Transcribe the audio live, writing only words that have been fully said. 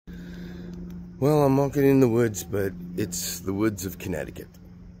Well, I'm walking in the woods, but it's the woods of Connecticut.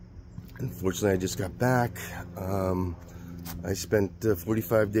 Unfortunately, I just got back. I spent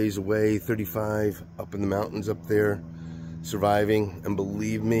 45 days away, 35 up in the mountains up there, surviving. And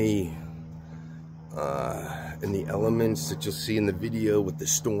believe me, in the elements that you'll see in the video with the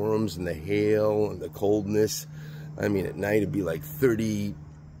storms and the hail and the coldness, I mean, at night it'd be like 30,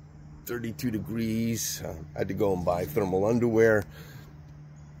 32 degrees. I had to go and buy thermal underwear.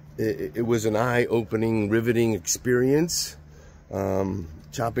 It was an eye-opening, riveting experience.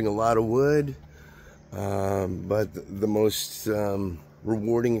 Chopping a lot of wood, but the most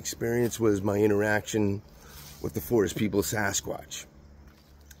rewarding experience was my interaction with the forest people, Sasquatch.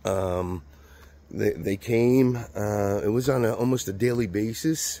 They came. It was on almost a daily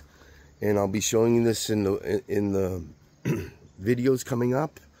basis, and I'll be showing you this in the videos coming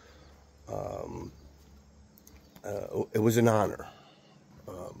up. It was an honor.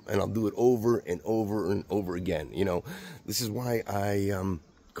 And I'll do it over and over and over again. You know, this is why I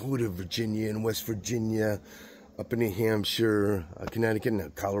go to Virginia and West Virginia, up in New Hampshire, Connecticut,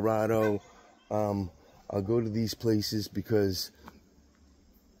 and Colorado. I'll go to these places because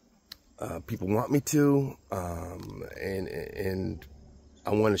people want me to, and I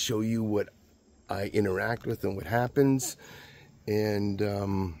want to show you what I interact with and what happens. And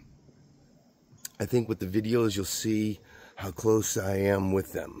I think with the videos you'll see how close I am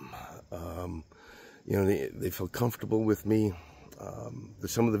with them. You know, they feel comfortable with me.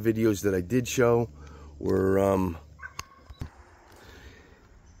 Some of the videos that I did show were,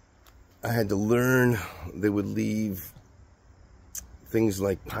 I had to learn. They would leave things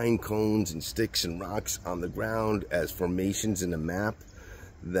like pine cones and sticks and rocks on the ground as formations in a map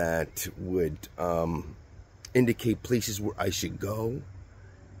that would indicate places where I should go.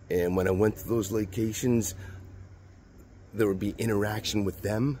 And when I went to those locations, there would be interaction with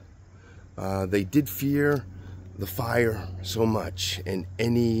them. They did fear the fire so much, and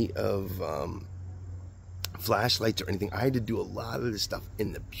any of flashlights or anything. I had to do a lot of this stuff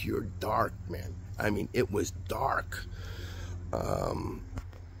in the pure dark, man. I mean, it was dark.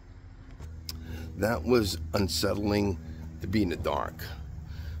 That was unsettling, to be in the dark,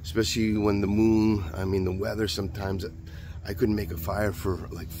 especially when the moon, I mean, the weather sometimes. I couldn't make a fire for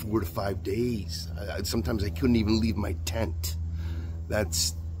like 4 to 5 days. Sometimes I couldn't even leave my tent. That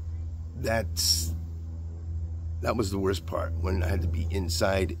was the worst part, when I had to be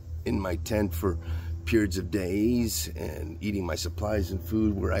inside in my tent for periods of days and eating my supplies and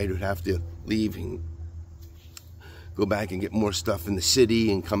food, where I would have to leave and go back and get more stuff in the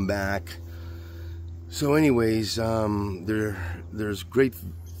city and come back. So anyways, there's great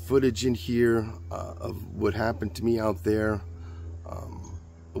footage in here of what happened to me out there.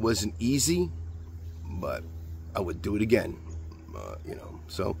 It wasn't easy, but I would do it again. You know,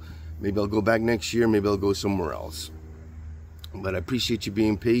 so maybe I'll go back next year, maybe I'll go somewhere else. But I appreciate you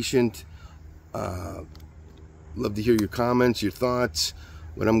being patient. Love to hear your comments, your thoughts,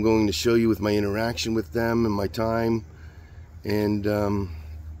 what I'm going to show you with my interaction with them and my time. And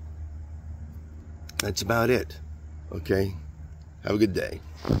that's about it. Okay, have a good day.